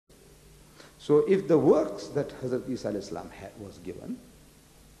So if the works that Hazrat Isa alayhi salam was given,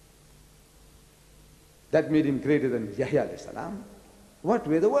 that made him greater than Yahya alayhi salam, what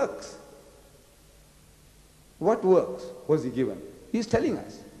were the works? What works was he given? He's telling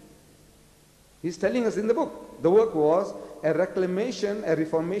us. He's telling us in the book. The work was a reclamation, a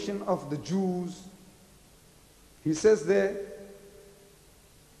reformation of the Jews. He says there,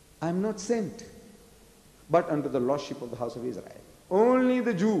 I'm not sent, but unto the lordship of the house of Israel. Only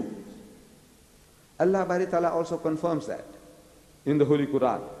the Jews. Allah Bari Ta'ala also confirms that in the Holy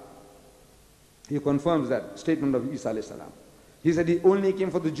Quran. He confirms that statement of Isa alayhi salam. He said he only came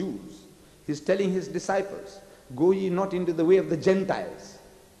for the Jews. He's telling his disciples, go ye not into the way of the Gentiles.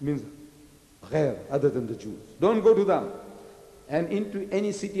 Means ghair, other than the Jews. Don't go to them. And into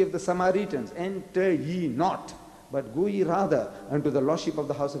any city of the Samaritans, enter ye not, but go ye rather unto the lordship of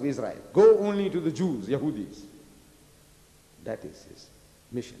the house of Israel. Go only to the Jews, Yahudis. That is his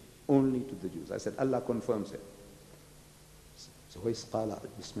mission. Only to the Jews. I said Allah confirms it. So وَإِذْ قَالَ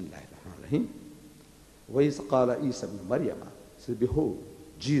بِسْمِ اللَّهِ الرَّحْمَنِ الرَّحِيمِ وَإِذْ قَالَ عِيسَى بْنُ مَرْيَمَ. Said, behold,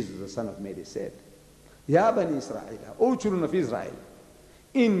 Jesus, the son of Mary, said, Ya Bani Israel, O children of Israel,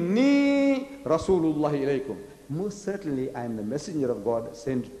 Inni Rasulullah ilaykum. Most certainly I am the messenger of God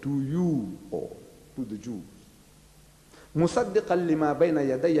sent to you all, to the Jews. مُصَدِّقًا لِمَا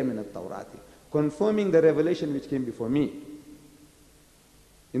بَيْنَ يَدَيَّ مِنَ التَّوْرَاتِ. Confirming the revelation which came before me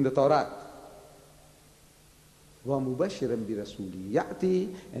in the Torah. وَمُبَشِّرًا بِرَسُولِي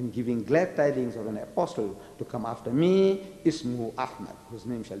يَأْتِي. And giving glad tidings of an apostle to come after me, ismuhu Ahmad, whose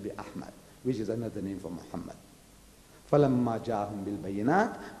name shall be Ahmad, which is another name for Muhammad. فَلَمَّا جَاءَهُمْ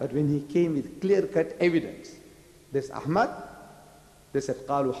بِالْبَيِّنَاتِ. But when he came with clear-cut evidence, this Ahmad, they said,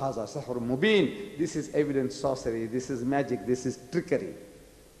 قَالُوا هَذَا سَحْرٌ مُبِينٌ. This is evident sorcery, this is magic, this is trickery.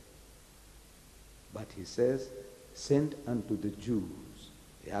 But he says, sent unto the Jews,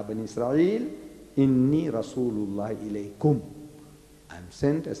 Ya Bani Israel, Inni Rasulullah ilaykum. I am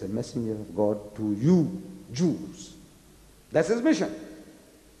sent as a messenger of God to you, Jews. That's his mission.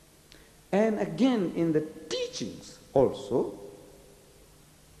 And again, in the teachings also,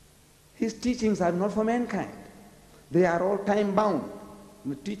 his teachings are not for mankind. They are all time-bound.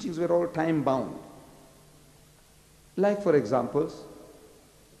 The teachings were all time-bound. Like, for examples,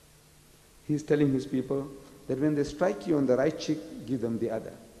 he's telling his people that when they strike you on the right cheek, give them the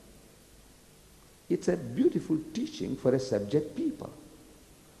other. It's a beautiful teaching for a subject people.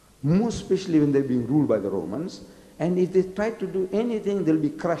 Most especially when they're being ruled by the Romans. And if they try to do anything, they'll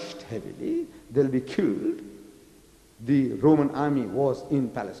be crushed heavily. They'll be killed. The Roman army was in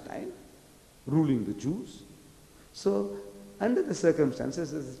Palestine, ruling the Jews. So, under the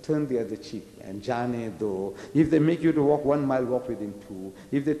circumstances, turn the other cheek. And jane do. If they make you to walk 1 mile, walk within 2.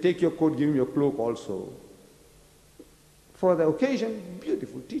 If they take your coat, give them your cloak also. For the occasion,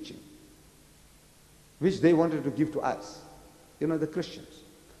 beautiful teaching, which they wanted to give to us. You know, the Christians,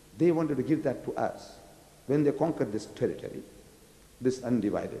 they wanted to give that to us. When they conquered this territory, this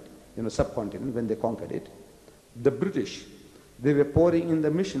undivided, subcontinent, when they conquered it, the British, they were pouring in the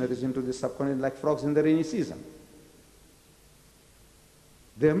missionaries into this subcontinent like frogs in the rainy season.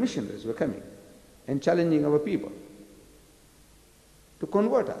 Their missionaries were coming and challenging our people to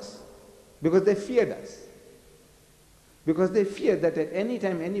convert us because they feared us. Because they feared that at any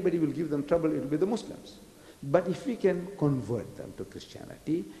time anybody will give them trouble, it will be the Muslims. But if we can convert them to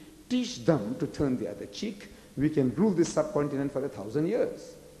Christianity, teach them to turn the other cheek, we can rule this subcontinent for 1,000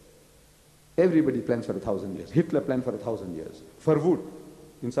 years. Everybody plans for 1,000 years. Hitler planned for 1,000 years. Verwoerd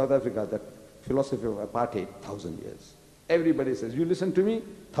in South Africa, that philosophy of apartheid, 1,000 years. Everybody says, you listen to me,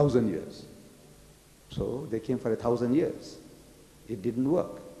 1,000 years. So they came for 1,000 years. It didn't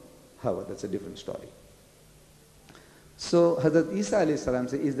work. However, that's a different story. So Hazrat Isa alayhi salam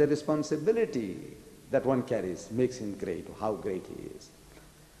says, is the responsibility that one carries makes him great, or how great he is.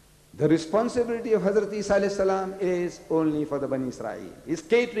 The responsibility of Hazrat Isa alayhi salam is only for the Bani Israel. He's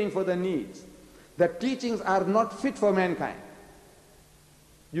catering for the needs. The teachings are not fit for mankind.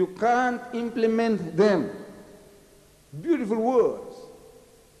 You can't implement them. Beautiful words.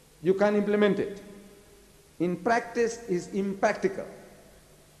 You can't implement it. In practice is impractical.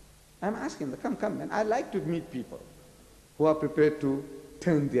 I'm asking them, come, man. I like to meet people who are prepared to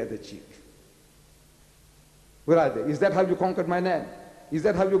turn the other cheek. Where are they? Is that how you conquered my land? Is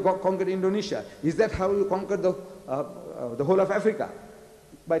that how you conquered Indonesia? Is that how you conquered the whole of Africa?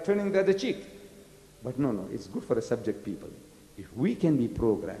 By turning the other cheek. But no, it's good for a subject people. If we can be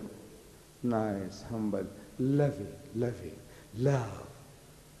programmed, nice, humble, loving, love.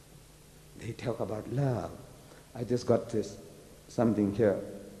 They talk about love. I just got this, something here.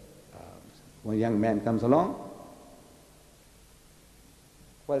 One young man comes along.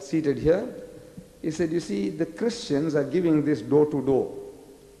 While seated here, He said, you see, the Christians are giving this door to door,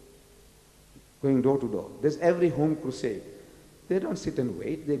 going door to door. There's every home crusade. They don't sit and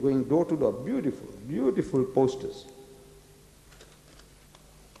wait. They're going door to door. Beautiful, beautiful posters.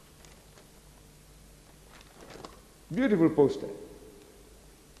 Beautiful poster.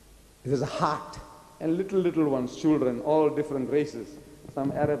 There's a heart and little ones, children, all different races.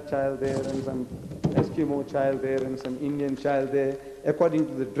 Some Arab child there and some Eskimo child there and some Indian child there, according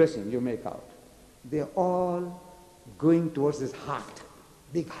to the dressing you make out. They're all going towards this heart,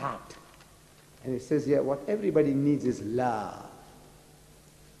 big heart. And it says here, what everybody needs is love.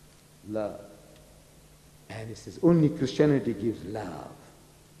 Love. And it says, only Christianity gives love.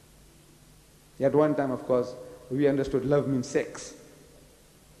 At one time, of course, we understood love means sex.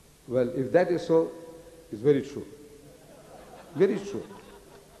 Well, if that is so, it's very true. Very true.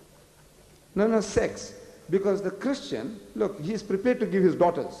 No, sex. Because the Christian, look, he is prepared to give his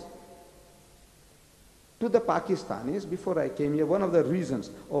daughters to the Pakistanis. Before I came here, one of the reasons,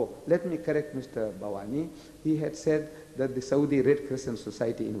 let me correct Mr. Bawani, he had said that the Saudi Red Crescent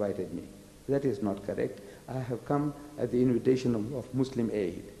Society invited me. That is not correct. I have come at the invitation of Muslim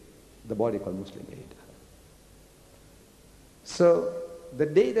Aid, the body called Muslim Aid. So, the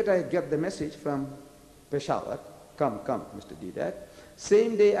day that I get the message from Peshawar, come, Mr. Deedat,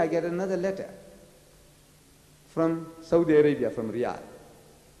 same day I get another letter from Saudi Arabia, from Riyadh.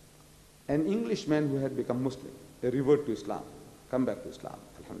 An Englishman who had become Muslim, they revert to Islam, come back to Islam,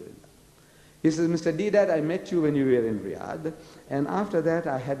 alhamdulillah. He says, Mr. Deedat, I met you when you were in Riyadh, and after that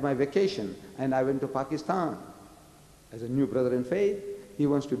I had my vacation, and I went to Pakistan. As a new brother in faith, he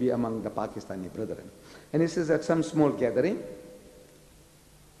wants to be among the Pakistani brethren. And he says, at some small gathering,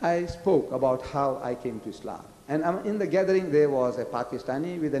 I spoke about how I came to Islam. And in the gathering, there was a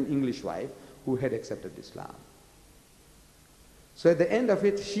Pakistani with an English wife who had accepted Islam. So at the end of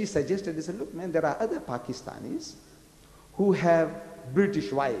it, she suggested, he said, look, man, there are other Pakistanis who have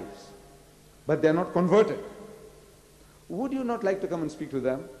British wives, but they're not converted. Would you not like to come and speak to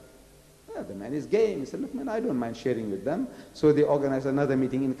them? Yeah, the man is game. He said, look, man, I don't mind sharing with them. So they organized another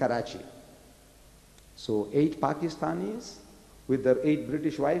meeting in Karachi. So 8 Pakistanis with their 8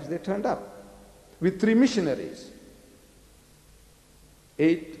 British wives, they turned up with 3 missionaries.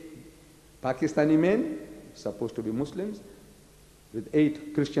 8 Pakistani men, supposed to be Muslims, with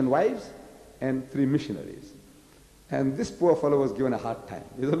 8 Christian wives and 3 missionaries. And this poor fellow was given a hard time.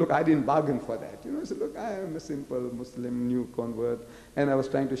 He said, look, I didn't bargain for that. He said, look, I am a simple Muslim, new convert, and I was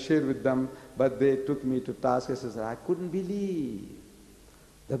trying to share with them, but they took me to task. He says, I couldn't believe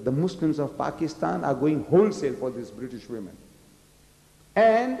that the Muslims of Pakistan are going wholesale for these British women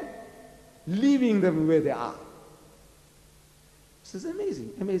and leaving them where they are. This is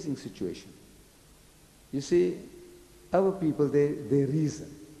amazing, amazing situation. You see, our people, they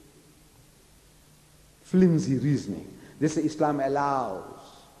reason. Flimsy reasoning. They say Islam allows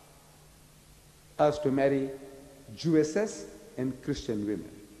us to marry Jewesses and Christian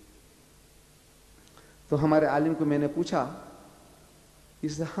women. तो हमारे आलिम को मैंने पूछा,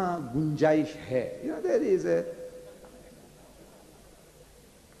 इस हाँ गुंजाइश है. There is a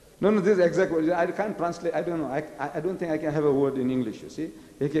No, this is exact word. I can't translate. I don't know. I don't think I can have a word in English. You see,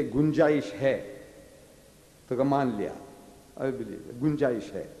 एक गुंजाइश है. तो का मान लिया. I believe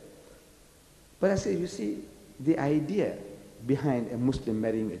गुंजाइश है. But I say, you see, the idea behind a Muslim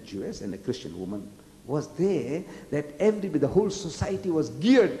marrying a Jewess and a Christian woman was there that everybody, the whole society was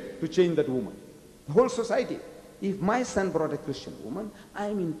geared to change that woman. The whole society. If my son brought a Christian woman,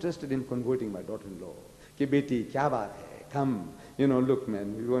 I'm interested in converting my daughter-in-law. Ki beti, kya baat hai? Come, look,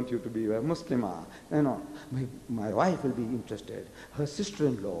 man, we want you to be a Muslimah. My wife will be interested. Her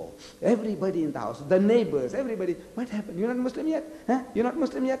sister-in-law, everybody in the house, the neighbors, everybody. What happened? You're not Muslim yet? Huh? You're not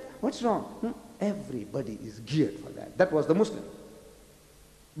Muslim yet? What's wrong? Everybody is geared for that. That was the Muslim.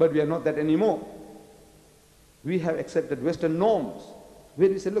 But we are not that anymore. We have accepted Western norms where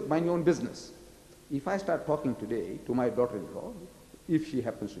we say, look, mind your own business. If I start talking today to my daughter-in-law, if she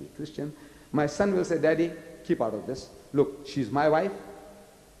happens to be Christian, my son will say, Daddy, keep out of this. Look, she's my wife,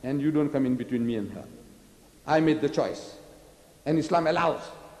 and you don't come in between me and her. I made the choice. And Islam allows.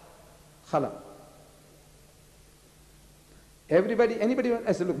 Khala. Anybody,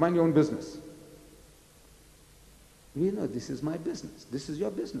 I say, look, mind your own business. We know this is my business. This is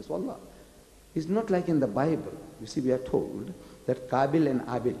your business, wallah. It's not like in the Bible. You see, we are told that Qabil and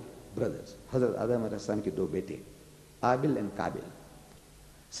Abil, brothers, Hazrat Adam and Hassan ke 2 bete, Abil and Qabil.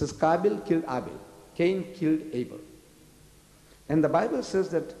 Says Qabil killed Abil, Cain killed Abel. And the Bible says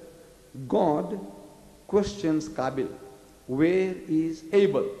that God questions Qabil, where is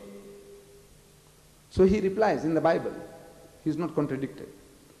Abel? So he replies in the Bible, he's not contradicted.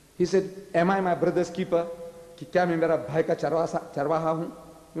 He said, am I my brother's keeper? कि क्या मैं मेरा भाई का चरवाहा हूँ?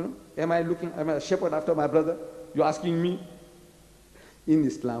 You know, am I a shepherd after my brother? You're asking me? In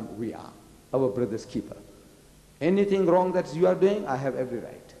Islam, we are our brother's keeper. Anything wrong that you are doing, I have every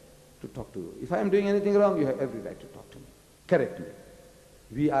right to talk to you. If I am doing anything wrong, you have every right to talk to me. Correct me.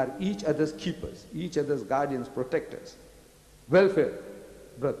 We are each other's keepers, each other's guardians, protectors, welfare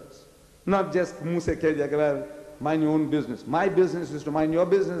brothers. Not just muh se keh diya, well, mind your own business. My business is to mind your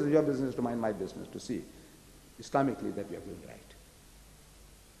business, and your business is to mind my business, to see Islamically that we are doing right.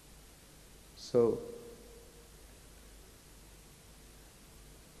 So,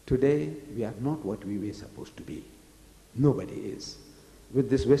 today, we are not what we were supposed to be. Nobody is.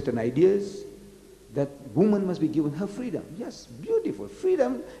 With these Western ideas that woman must be given her freedom. Yes, beautiful.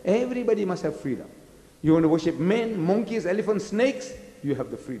 Freedom, everybody must have freedom. You want to worship men, monkeys, elephants, snakes, you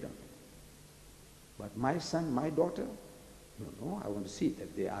have the freedom. But my son, my daughter, no, I want to see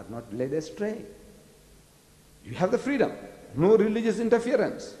that they are not led astray. You have the freedom. No religious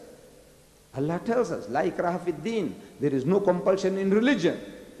interference. Allah tells us, La ikraha fid din. There is no compulsion in religion.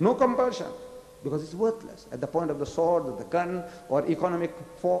 No compulsion, because it's worthless. At the point of the sword, or the gun, or economic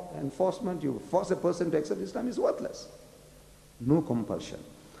enforcement, you force a person to accept Islam, is worthless. No compulsion.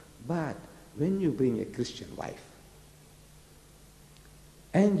 But when you bring a Christian wife,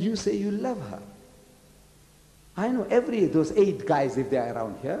 and you say you love her, I know those 8 guys, if they are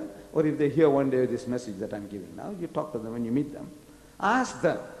around here, or if they hear one day this message that I'm giving now, you talk to them when you meet them, ask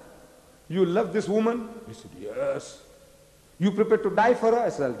them, you love this woman? They said, yes. You prepared to die for her? I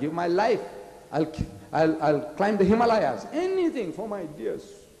said, I'll give my life. I'll climb the Himalayas. Anything for my dear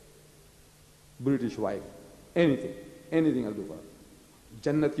British wife. Anything. Anything I'll do for her.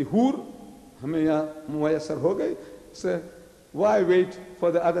 Jannat ki hoor, hame yahan muyassar ho gayi. So why wait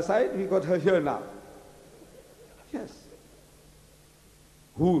for the other side? We got her here now. Yes.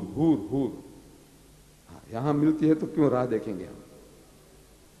 Hoor, hoor, hoor. Yahan milti hai to kyun raah dekhenge hum?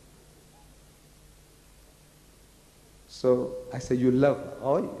 So I said, you love her?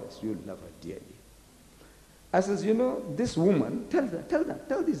 Oh yes, you love her dearly. I says, you know, this woman,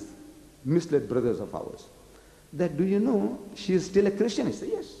 tell these misled brothers of ours, that do you know she is still a Christian? He said,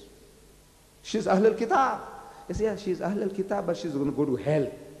 yes. She's Ahl al-Kitab. He said, yeah, she's Ahl al-Kitab, but she's going to go to hell.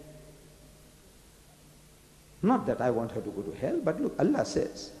 Not that I want her to go to hell, but look, Allah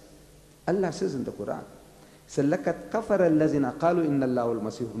says in the Quran, لَقَدْ كَفَرَ الَّذِينَ قَالُوا إِنَّ اللَّهُ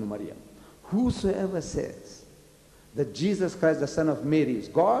الْمَسِيحُ ابْنُ مَرْيَمَ. Whosoever says that Jesus Christ, the son of Mary, is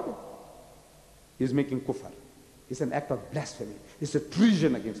God, is making kufr. It's an act of blasphemy. It's a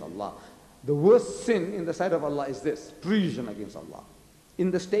treason against Allah. The worst sin in the sight of Allah is this, treason against Allah.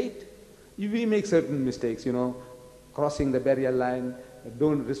 In the state, we make certain mistakes, you know, crossing the barrier line,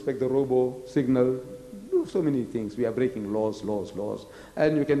 don't respect the robo signal, do so many things. We are breaking laws.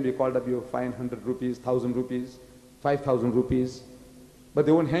 And you can be called up, you fine 100 rupees, 1,000 rupees, 5,000 rupees, but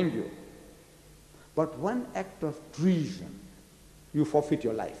they won't hang you. But one act of treason, you forfeit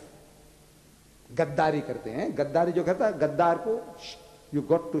your life. Gaddari karte hain. Gaddari jo karta hai, gaddar ko, you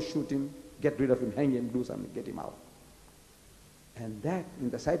got to shoot him, get rid of him, hang him, do something, get him out. And that, in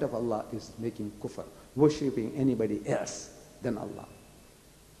the sight of Allah, is making kufr, worshipping anybody else than Allah.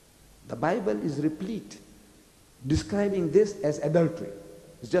 The Bible is replete, describing this as adultery.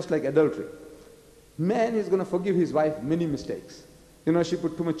 It's just like adultery. Man is going to forgive his wife many mistakes. You know, she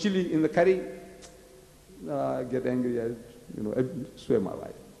put too much chili in the curry, I get angry, I swear my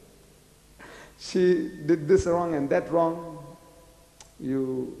wife. She did this wrong and that wrong,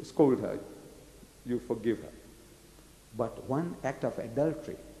 you scold her, you forgive her. But one act of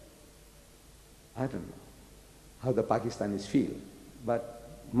adultery, I don't know how the Pakistanis feel, but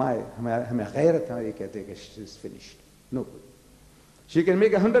she's finished. No good. She can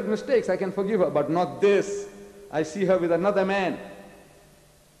make 100 mistakes, I can forgive her, but not this. I see her with another man.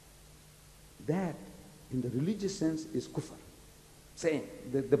 That, in the religious sense, is kufr. Same.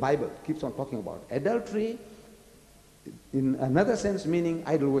 The Bible keeps on talking about adultery, in another sense meaning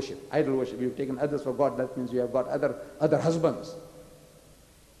idol worship. Idol worship. You've taken others for God, that means you have got other husbands.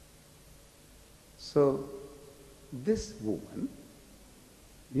 So, this woman,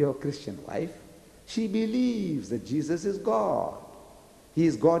 your Christian wife, she believes that Jesus is God. He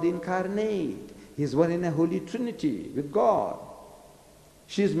is God incarnate. He is one in a Holy Trinity with God.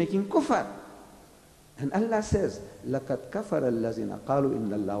 She is making kufr. And Allah says, لَقَدْ كَفَرَ الَّذِينَ قَالُوا إِنَّ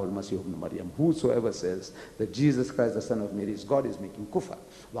اللَّهُ الْمَسِيحُ ابْنُ مَرْيَمَ. Whosoever says that Jesus Christ, the son of Mary, is God, is making kufr.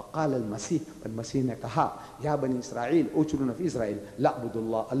 وَقَالَ الْمَسِيحُ والمسيح نے کہا یا بنی اسرائیل, O children of Israel, لَعْبُدُ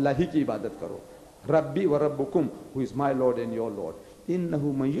اللَّهِ, Allah hi ki ibadat karo. Rabbi wa Rabbukum, who is my Lord and your Lord. إِنَّهُ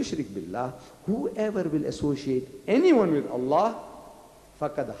مَنْ يُشْرِكْ بِاللَّهِ, whoever will associate anyone with Allah,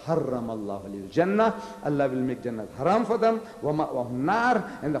 فَقَدْ حَرَّمَ اللَّهُ الْجَنَّةِ Allah will make Jannah haram for them. وَمَأْوَاهُمْ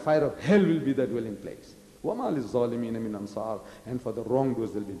النَّارِ And the fire of hell will be their dwelling place. وَمَا لِلظَّالِمِينَ مِنْ أَنصَارٍ And for the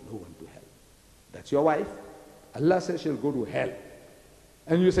wrongdoers there will be no one to help. That's your wife. Allah says she'll go to hell.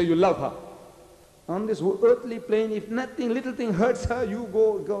 And you say you love her. On this earthly plane, if nothing, little thing hurts her, you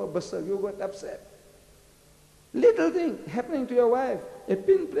go berserk, you get upset. Little thing happening to your wife, a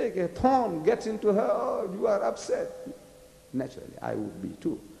pinprick, a thorn gets into her, oh, you are upset. Naturally, I would be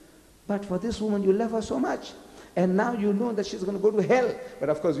too. But for this woman, you love her so much. And now you know that she's going to go to hell. But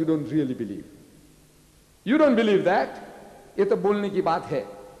of course, you don't really believe. You don't believe that. ये तो बोलने की बात है.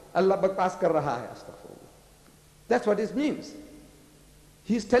 Allah बकवास कर रहा है. Astaghfirullah. That's what it means.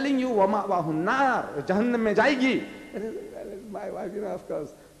 He's telling you, وَمَأْوَاهُ النَّارِ Jahannam में जाएगी. My wife, you know, of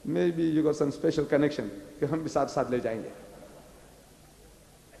course, maybe you got some special connection. कि हम भी साथ साथ ले जाएंगे.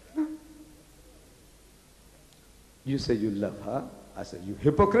 You say you love her. I said, you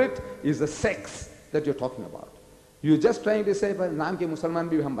hypocrite, is the sex that you're talking about. You're just trying to say, naam ke Musalman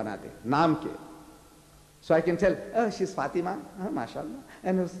bhi hum banate. Naam ke. So I can tell, oh, she's Fatima, oh, mashallah.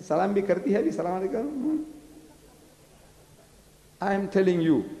 And salam bhi karti hai, salam alaikum. I am telling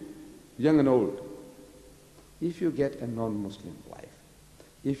you, young and old, if you get a non-Muslim wife,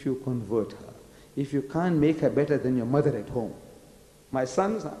 if you convert her, if you can't make her better than your mother at home, my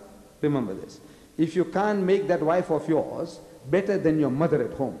sons, remember this, if you can't make that wife of yours better than your mother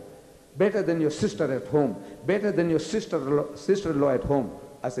at home, better than your sister at home, better than your sister-in-law at home,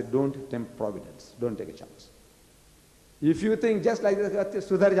 I said, don't tempt providence. Don't take a chance. If you think just like this,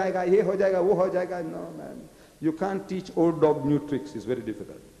 sudhar jayega, ye ho jayega, wo ho jayega, no, man. You can't teach old dog new tricks. It's very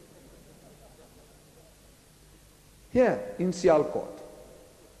difficult. Here in Sialkot,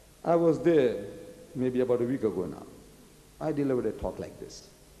 I was there maybe about a week ago now. I delivered a talk like this.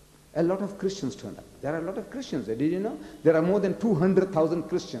 A lot of Christians turned up. There are a lot of Christians there. Did you know? There are more than 200,000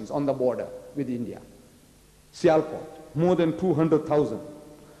 Christians on the border with India. Sialkot, more than 200,000.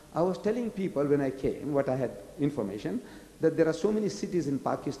 I was telling people when I came, what I had information, that there are so many cities in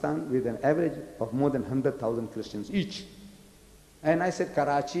Pakistan with an average of more than 100,000 Christians each. And I said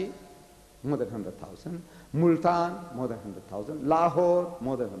Karachi, more than 100,000. Multan, more than 100,000. Lahore,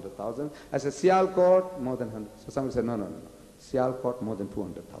 more than 100,000. I said Sialkot, more than 100. So somebody said, no. Sialkot, more than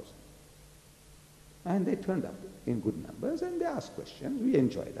 200,000. And they turned up in good numbers and they asked questions. We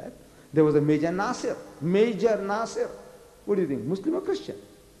enjoy that. There was a Major Nasir. Major Nasir. What do you think, Muslim or Christian?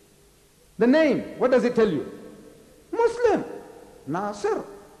 The name, what does it tell you? Muslim. Nasir.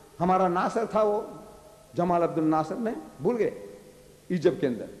 हमारा नासर था वो जमाल अब्दुल नासर में भूल गए Egypt के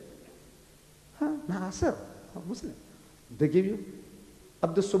अंदर हाँ नासर Muslim. They give you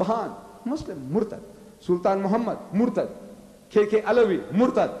Abdul Subhan, Muslim, Murtad. Sultan Mohammad, Murtad. K.K. Alawi,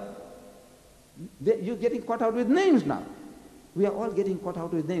 Murtad. You're getting caught out with names now. We are all getting caught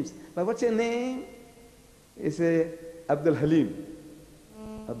out with names. But what's your name? It's Abdul Halim.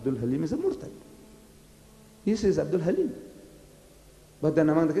 Abdul Halim is a Murtad. He says Abdul Halim. But then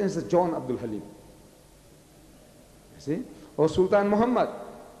among the Christians, it's John Abdul Halim. You see? Or Sultan Muhammad.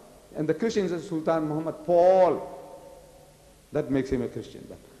 And the Christians say Sultan Muhammad Paul. That makes him a Christian.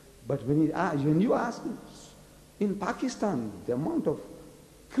 But when you ask him, in Pakistan, the amount of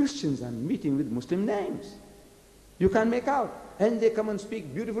Christians are meeting with Muslim names. You can't make out. And they come and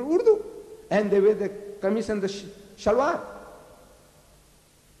speak beautiful Urdu. And they wear the kameez and the shalwar.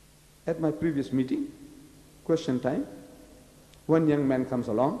 At my previous meeting, question time, one young man comes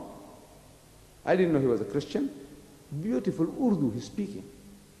along. I didn't know he was a Christian. Beautiful Urdu he's speaking.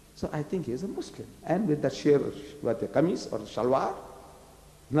 So I think he's a Muslim. And with that with the kameez or shalwar,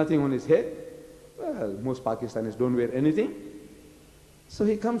 nothing on his head. Well, most Pakistanis don't wear anything. So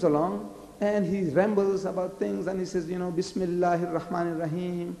he comes along and he rambles about things and he says, Bismillahir Rahmanir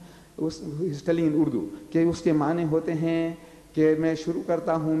Rahim. He's telling in Urdu, कि उसके माने होते हैं कि मैं शुरू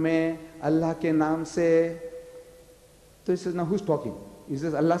करता हूँ मैं अल्लाह के नाम से. So he says, now who's talking? Is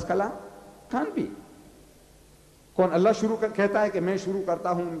this Allah's kalam? Can't be. कौन अल्लाह शुरू कहता है कि मैं शुरू करता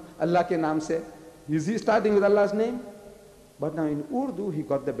हूँ अल्लाह के नाम से? Is he starting with Allah's name? But now in Urdu he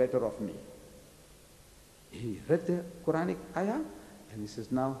got the better of me. He read the Quranic ayah and he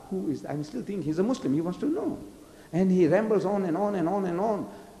says, now who is, I'm still thinking he's a Muslim, he wants to know. And he rambles on and on and on and on.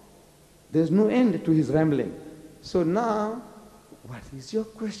 There's no end to his rambling. So now, what is your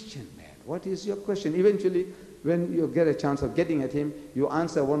question, man? What is your question? Eventually, when you get a chance of getting at him, you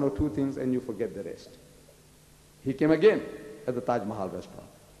answer one or two things and you forget the rest. He came again at the Taj Mahal restaurant.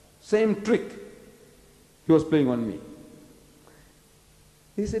 Same trick he was playing on me.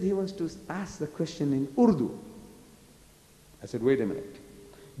 He said he wants to ask the question in Urdu. I said, wait a minute.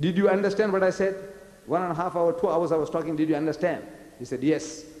 Did you understand what I said? 1.5 hours, 2 hours I was talking, did you understand? He said,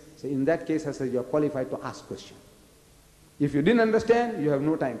 yes. So in that case, I said, you are qualified to ask questions. If you didn't understand, you have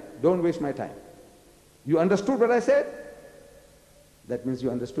no time. Don't waste my time. You understood what I said? That means you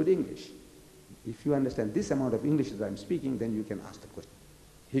understood English. If you understand this amount of English that I'm speaking, then you can ask the question.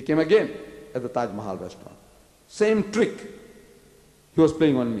 He came again at the Taj Mahal restaurant. Same trick he was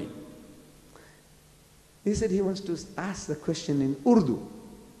playing on me. He said he wants to ask the question in Urdu.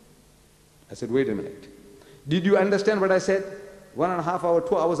 I said, wait a minute. Did you understand what I said? 1.5 hours,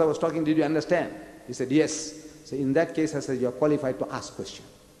 2 hours I was talking, did you understand? He said, yes. So in that case, I said, you are qualified to ask questions.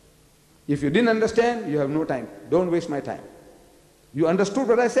 If you didn't understand, you have no time. Don't waste my time. You understood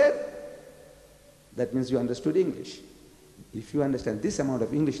what I said? That means you understood English. If you understand this amount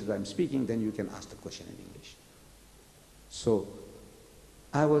of English that I'm speaking, then you can ask the question in English. So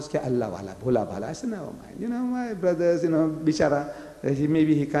I was, Allah wala, bhola bhala. I said, never mind. You know, my brothers, bichara,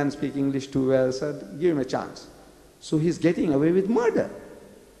 maybe he can't speak English too well, so give him a chance. So he's getting away with murder.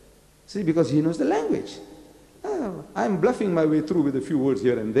 See, because he knows the language. I'm bluffing my way through with a few words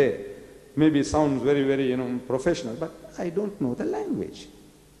here and there. Maybe it sounds very, very, professional, but I don't know the language.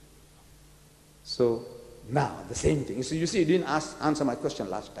 So now the same thing. So you see, he didn't answer my question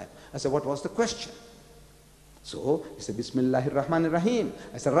last time. I said, what was the question? So he said, Bismillahir Rahmanir Rahim.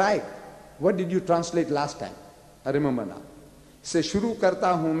 I said, right. What did you translate last time? I remember now. He said, Shuru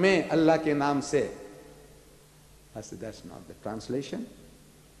karta hu main Allah ke naam se. I said, that's not the translation.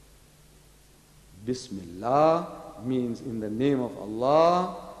 Bismillah means in the name of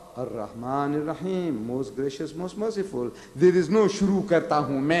Allah, Ar-Rahman Ar-Rahim, most gracious, most merciful. There is no shuru karta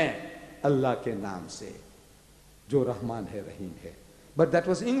hu main Allah ke naam se, jo Rahman hai, Rahim hai. But that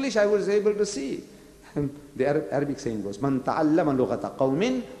was English I was able to see. And the Arabic saying goes, Man ta'allama lughata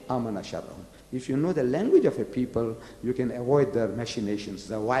qawmin amana sharrahum. If you know the language of a people, you can avoid their machinations,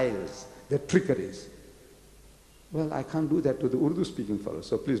 their wiles, their trickeries. Well, I can't do that to the Urdu speaking fellows,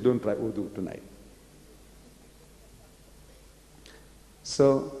 so please don't try Urdu tonight.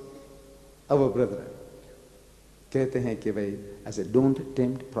 So, our brethren, कहते हैं कि भाई, I said, don't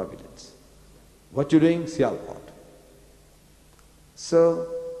tempt providence. What you doing? Sialkot. So,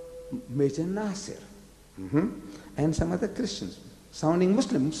 Major Nasir, and some other Christians, sounding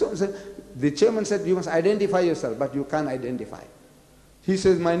Muslim. So, the chairman said, you must identify yourself, but you can't identify. He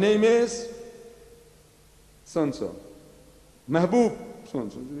says, my name is so-and-so. Mahbub,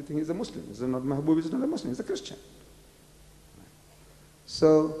 so-and-so. We think he's a Muslim. He's not Mahbub, he's not a Muslim, he's a Christian.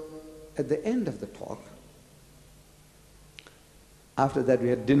 So, at the end of the talk, after that we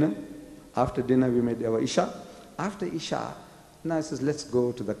had dinner. After dinner we made our Isha. After Isha, now I says, let's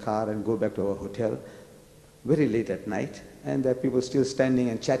go to the car and go back to our hotel. Very late at night, and there are people still standing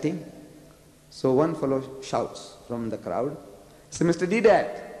and chatting. So one fellow shouts from the crowd, "So Mr.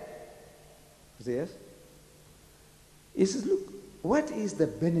 Deedat." I say, yes. He says, look, what is the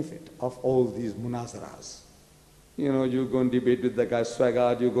benefit of all these munazaras? You go and debate with the guy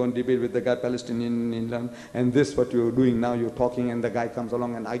Swaggart, you go and debate with the guy Palestinian in England, and this what you're doing now, you're talking and the guy comes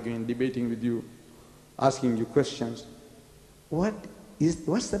along and arguing, debating with you, asking you questions.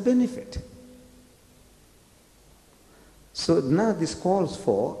 What's the benefit? So now this calls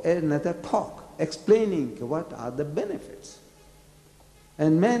for another talk, explaining what are the benefits.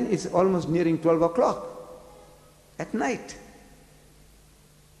 And man, it's almost nearing 12 o'clock at night.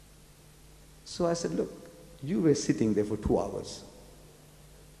 So I said, look, you were sitting there for 2 hours.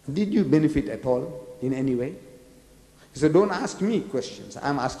 Did you benefit at all in any way? He said, don't ask me questions,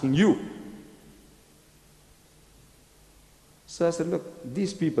 I'm asking you. So I said, look,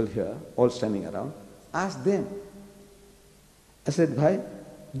 these people here, all standing around, ask them. I said, bhai,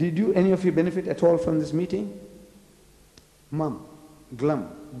 did any of you benefit at all from this meeting? Mum, glum,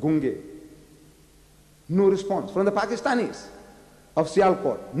 gunge. No response. From the Pakistanis of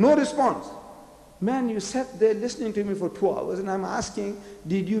Sialkot, no response. Man, you sat there listening to me for 2 hours and I'm asking,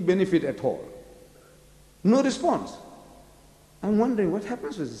 did you benefit at all? No response. I'm wondering what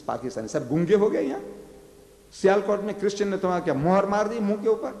happens with this Pakistani. Sab gunge ho gaye yahan? Sialkot mein Christian ne tumhara kya mohar maar di muh ke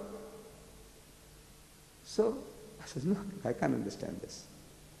upar? So I said, no, I can't understand this.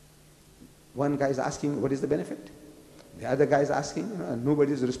 One guy is asking, what is the benefit? The other guy is asking,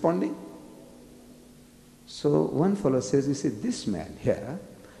 nobody is responding. So one fellow says, he said, this man here,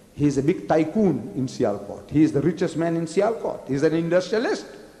 he is a big tycoon in Sialkot. He is the richest man in Sialkot. He is an industrialist.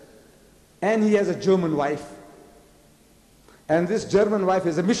 And he has a German wife. And this German wife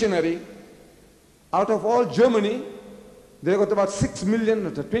is a missionary. Out of all Germany, they got about 6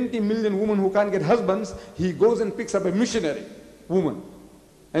 million, 20 million women who can't get husbands. He goes and picks up a missionary woman.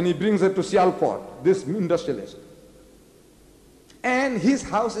 And he brings her to Sialkot, this industrialist. And his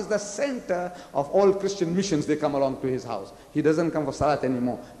house is the center of all Christian missions. They come along to his house. He doesn't come for Salat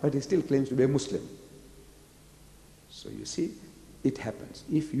anymore, but he still claims to be a Muslim. So you see, it happens.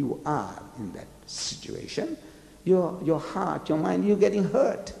 If you are in that situation, your heart, your mind, you're getting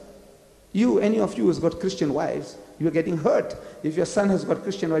hurt. Any of you who's got Christian wives, you're getting hurt. If your son has got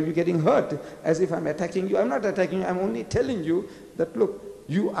Christian wife, you're getting hurt. As if I'm attacking you. I'm not attacking you. I'm only telling you that, look,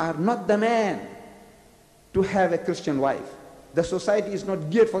 you are not the man to have a Christian wife. The society is not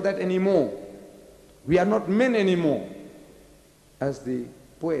geared for that anymore. We are not men anymore. As the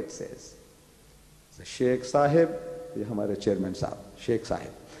poet says, the Sheikh Sahib, ये हमारे chairman साहब, Sheikh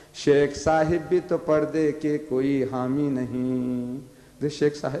Sahib. Sheikh Sahib भी तो पर्दे के कोई हामी नहीं. This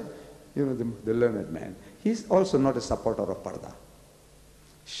Sheikh Sahib, you know, the learned man, he's also not a supporter of parda.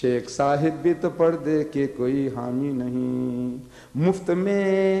 Sheikh Sahib भी तो पर्दे के कोई हामी नहीं. मुफ्त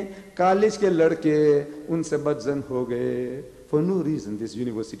में कॉलेज के लड़के उनसे बदजन हो गए. For no reason, this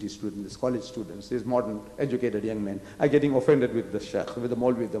university student, this college students, these modern educated young men are getting offended with the Sheikh, with the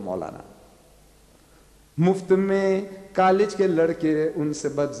Maulvi, with the Maulana. मुफ्त में कॉलेज के लड़के उनसे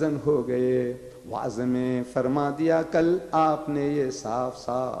बदजन हो गए. वाज में फरमा दिया कल आपने ये साफ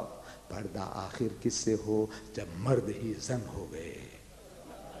साफ, पर्दा आखिर किससे हो जब मर्द ही जन हो गए.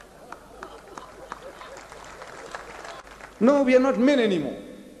 No, we are not men anymore.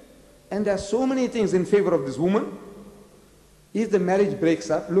 And there are so many things in favor of this woman. If the marriage breaks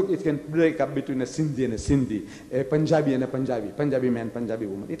up, look, it can break up between a Sindhi and a Sindhi, a Punjabi and a Punjabi, Punjabi man, Punjabi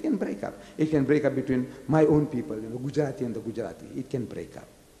woman. It can break up. It can break up between my own people, you know, Gujarati and the Gujarati. It can break up.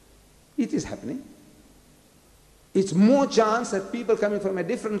 It is happening. It's more chance that people coming from a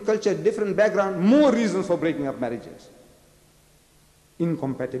different culture, different background, more reasons for breaking up marriages.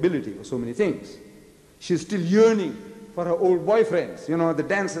 Incompatibility for so many things. She's still yearning for her old boyfriends, you know, the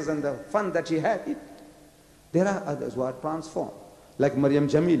dances and the fun that she had. There are others who are transformed, like Maryam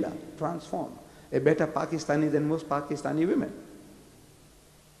Jamila, transformed, a better Pakistani than most Pakistani women.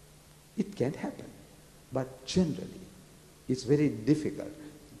 It can happen, but generally, it's very difficult.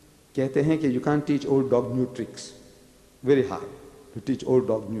 कहते हैं कि you can't teach old dog new tricks. Very hard to teach old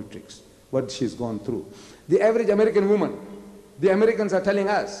dog new tricks, what she's gone through. The average American woman, the Americans are telling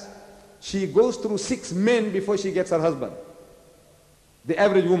us, she goes through 6 men before she gets her husband. The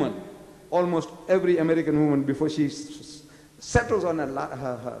average woman. Almost every American woman, before she settles on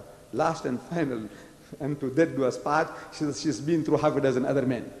her last and final, and to death do us part, she's been through half a dozen other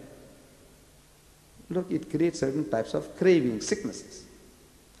men. Look, it creates certain types of craving, sicknesses.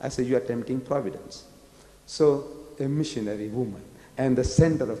 I say you are tempting providence. So a missionary woman and the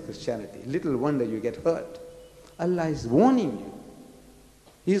center of Christianity, little wonder you get hurt. Allah is warning you.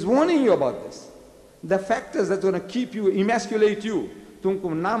 He is warning you about this. The factors that are going to keep you, emasculate you, तुमको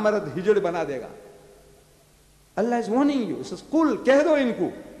नामर्द हिजड़ बना देगा. Allah is warning you. Says, "Kul, कह दो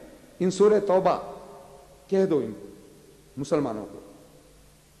इनको." In Surah Tawbah, कह दो इनको, मुसलमानों को.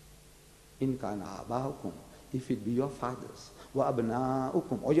 इनका आबाहुकुम, if it be your fathers, wa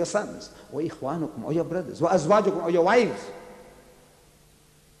abnaukum, or your sons, wa ikhwanukum, or your brothers, wa azwajukum, or your wives,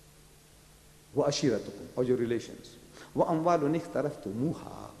 wa ashiratukum, or your relations, wa amwalun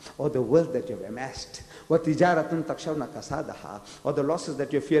ikhtaraftumuha, or the wealth that you have amassed, وَتِجَارَةٌ تَخْشَوْنَ كَسَادَهَا, or the losses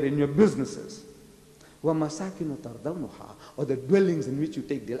that you fear in your businesses, وَمَسَاكِنُ تَرْضَوْنُهَا, or the dwellings in which you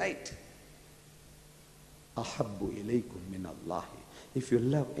take delight. أَحَبُّ إِلَيْكُم مِّنَ اللَّهِ. If you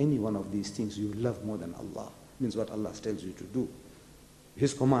love any one of these things, you love more than Allah. Means what Allah tells you to do.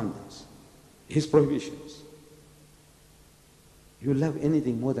 His commandments, His prohibitions. You love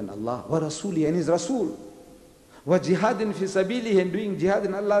anything more than Allah. وَرَسُولِهِ, and His Rasul. وَجِهَادٍ فِي سَبِيلِهِ, and doing jihad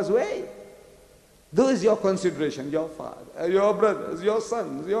in Allah's way. Those is your consideration, your father, your brothers, your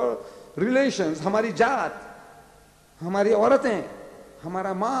sons, your relations, हमारी जात, हमारी औरतें,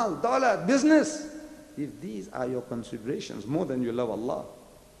 हमारा माल, दौलत, business. If these are your considerations more than you love Allah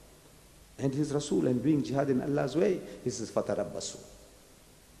and His Rasul and doing jihad in Allah's way, He says, فَتَرَبَّسُوا.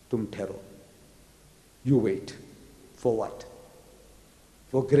 Tum thero. You wait. For what?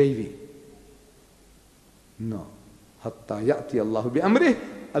 For gravy. No. حَتَّى يَأْتِيَ اللَّهُ بِأَمْرِهِ,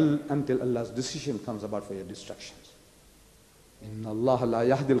 until Allah's decision comes about for your destructions. Inna Allah la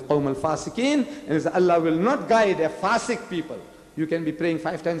yahdi al-qawm al-fasiqeen, and Allah will not guide a fasik people. You can be praying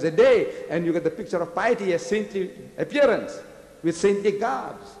 5 times a day and you get the picture of piety, a saintly appearance with saintly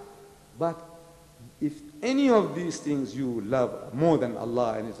garbs. But if any of these things you love more than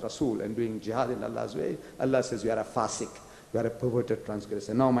Allah and His Rasul and doing jihad in Allah's way, Allah says you are a fasik, you are a perverted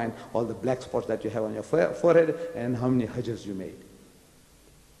transgressor. Now mind all the black spots that you have on your forehead and how many hajjs you made.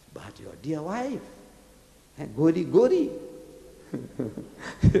 But your dear wife, gori gori,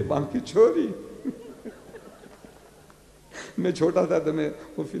 banki chori, मैं छोटा था तो मैं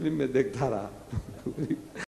वो film में देखता रहा